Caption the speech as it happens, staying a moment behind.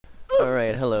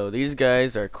Alright, hello. These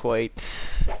guys are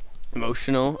quite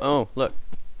emotional. Oh, look.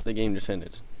 The game just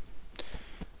ended.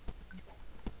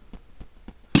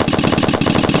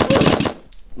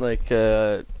 Like,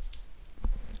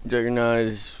 Juggernaut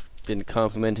has been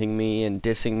complimenting me and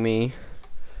dissing me,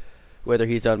 whether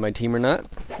he's on my team or not.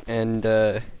 And,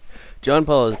 John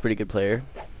Paul is a pretty good player.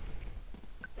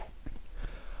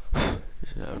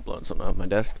 I'm blowing something off my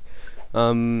desk.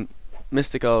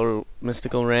 Mystical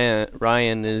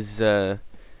Ryan is a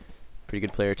pretty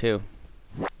good player too.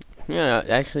 Yeah,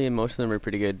 actually most of them are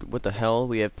pretty good. What the hell?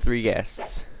 We have 3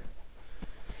 guests.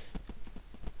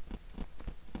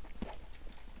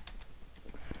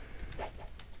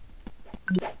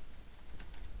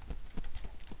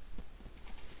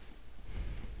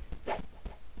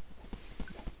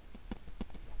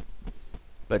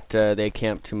 But they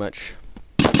camp too much.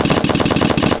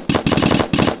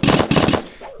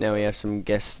 Now we have some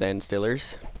guest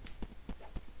standstillers.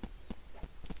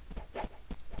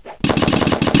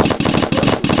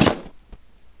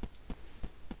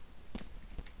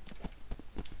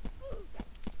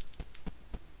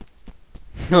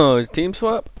 Oh, is team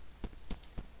swap?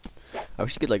 I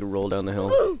wish you could like roll down the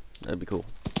hill. That'd be cool.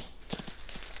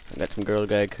 I got some Girl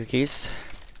Guide cookies.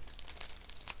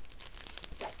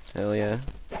 Hell yeah.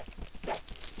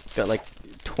 Got like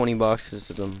 20 boxes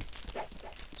of them.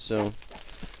 So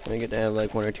I get to have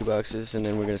like 1 or 2 boxes, and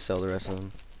then we're gonna sell the rest of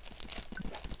them.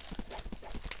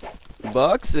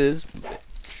 Boxes, bitch.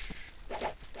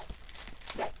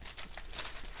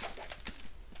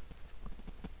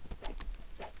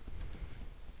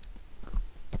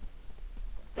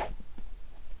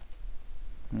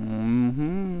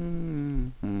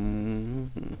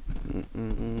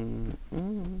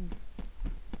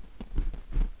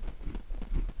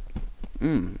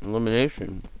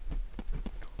 Elimination.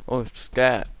 Oh,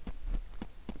 stat.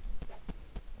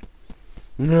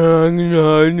 No, I'm gonna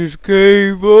hide in this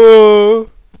cave.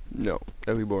 No,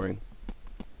 that'd be boring.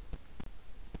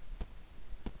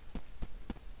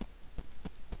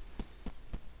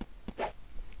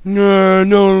 No,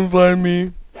 no one find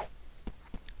me.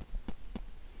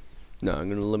 No, I'm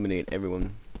gonna eliminate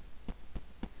everyone.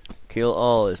 Kill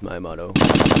all is my motto.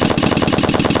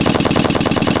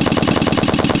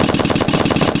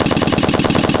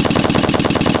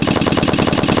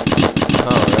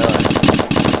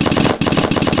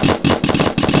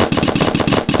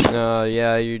 Oh,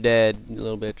 yeah, you're dead, you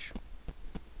little bitch.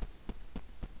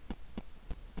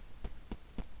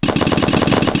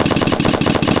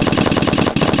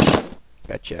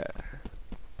 Gotcha.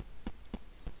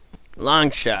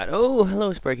 Long shot. Oh,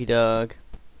 hello, Sparky Dog.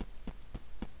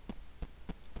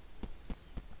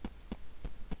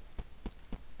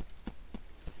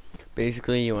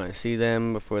 Basically, you want to see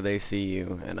them before they see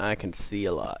you, and I can see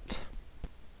a lot.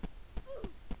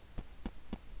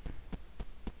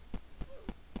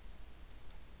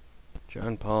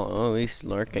 John Paul, oh, he's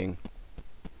lurking.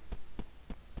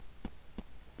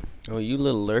 Oh, you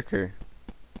little lurker.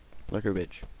 Lurker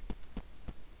bitch.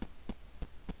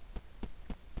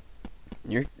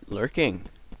 You're lurking.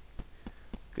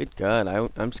 Good God,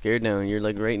 I'm scared now. You're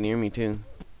like right near me too.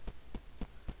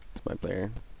 It's my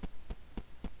player.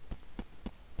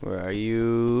 Where are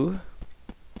you?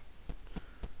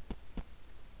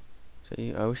 So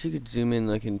I wish you could zoom in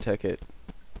like in Tekkit.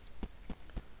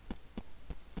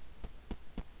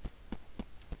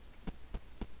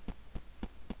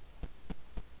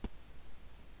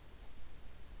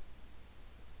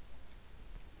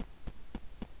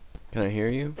 Can I hear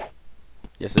you?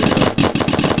 Yes, I am.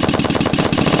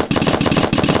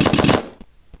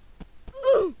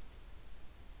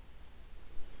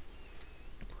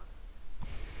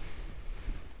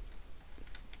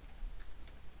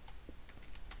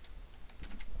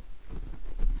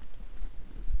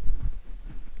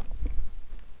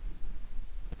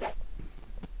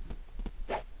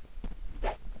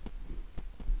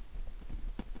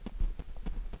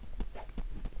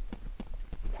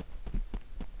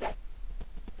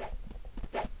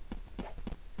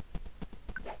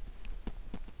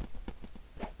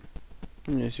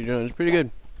 Yes, you're doing. It's pretty good.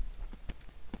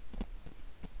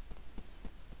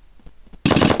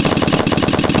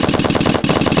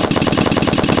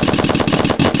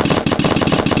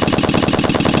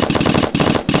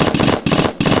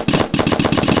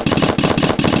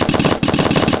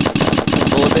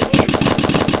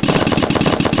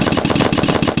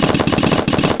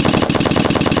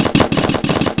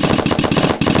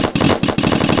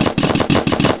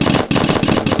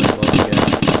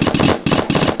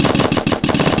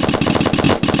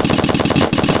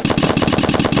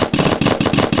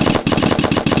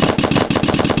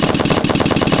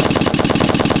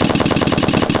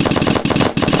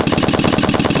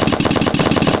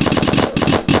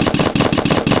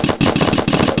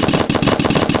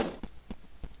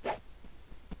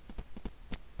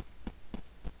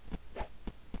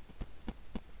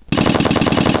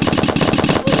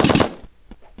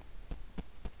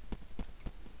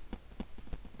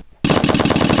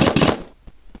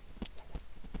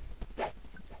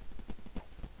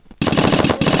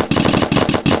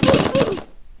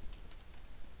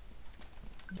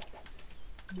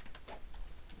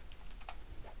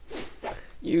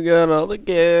 You got all the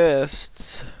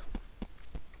guests.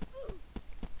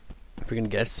 Freaking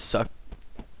guests suck.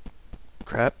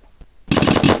 Crap.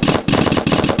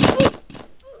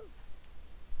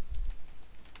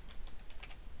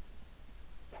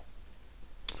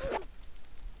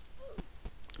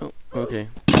 Oh, okay.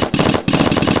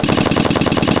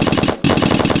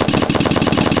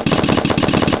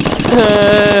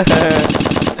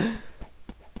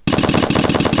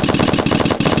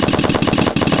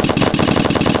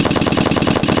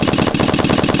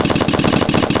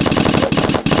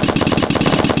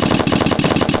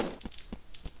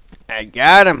 I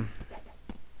got him.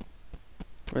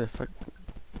 Where the fuck?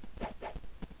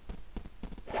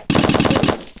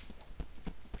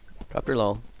 Drop your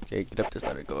lull. Okay, get up this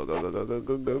ladder. Go, go, go, go, go,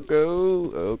 go, go,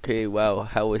 go. Okay, wow.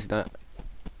 How is not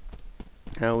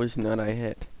I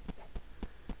hit?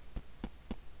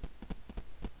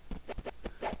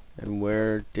 And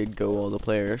where did go all the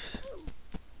players?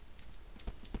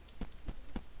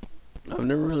 I've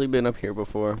never really been up here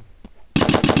before.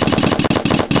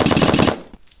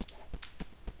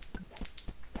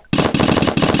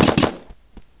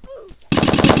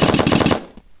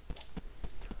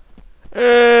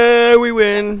 We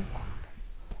win.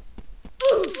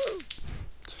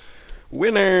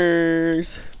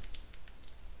 Winners.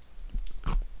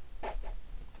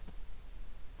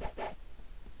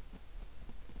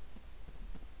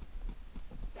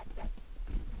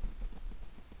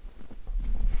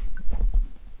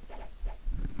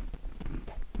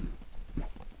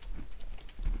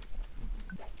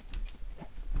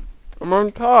 I'm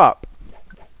on top.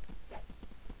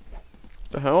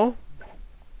 The hell?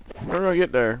 How did I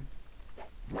get there?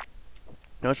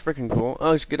 That's freaking cool.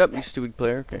 Oh, just get up, you stupid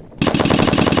player. Okay. Oh,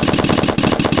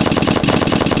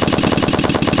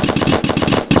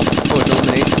 it's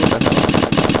elimination? What the hell?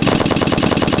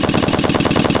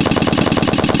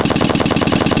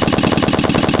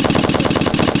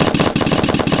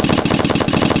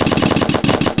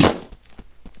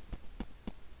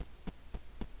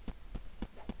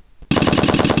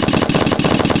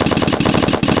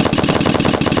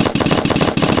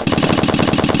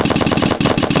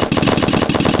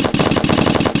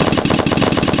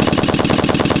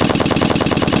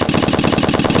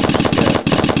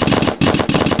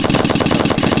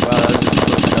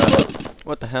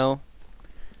 What the hell?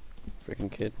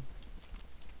 Freaking kid.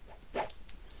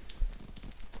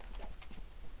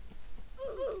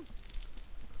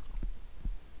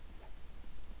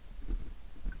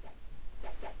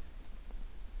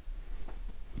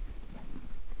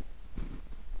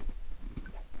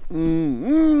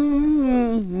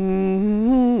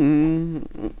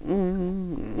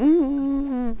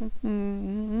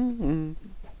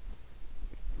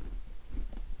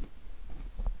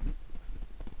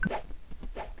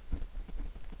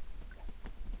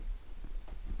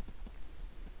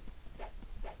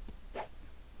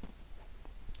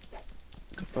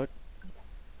 The fuck?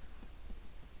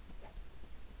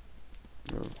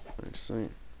 Oh, I see.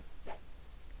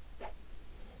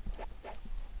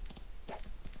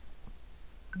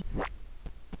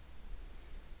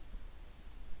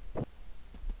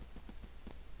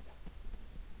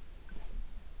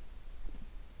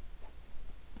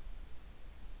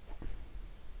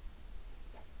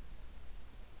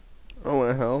 Oh, what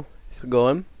the hell? Go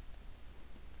on.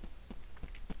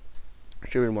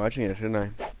 Should have been watching it, shouldn't I?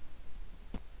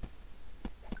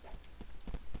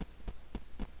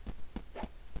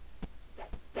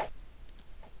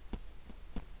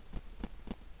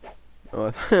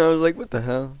 Oh, I was like, what the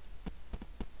hell?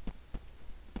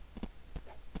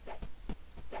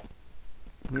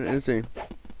 Where is he?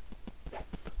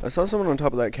 I saw someone on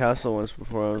top of that castle once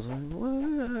before. I was like,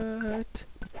 what?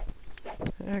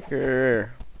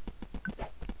 Hacker.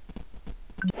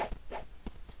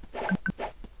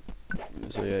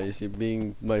 So yeah, you see,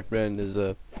 being my friend is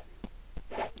a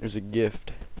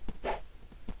gift.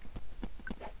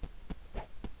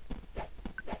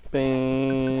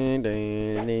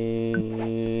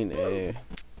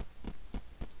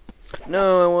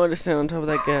 No, I wanted to stand on top of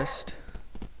that guest.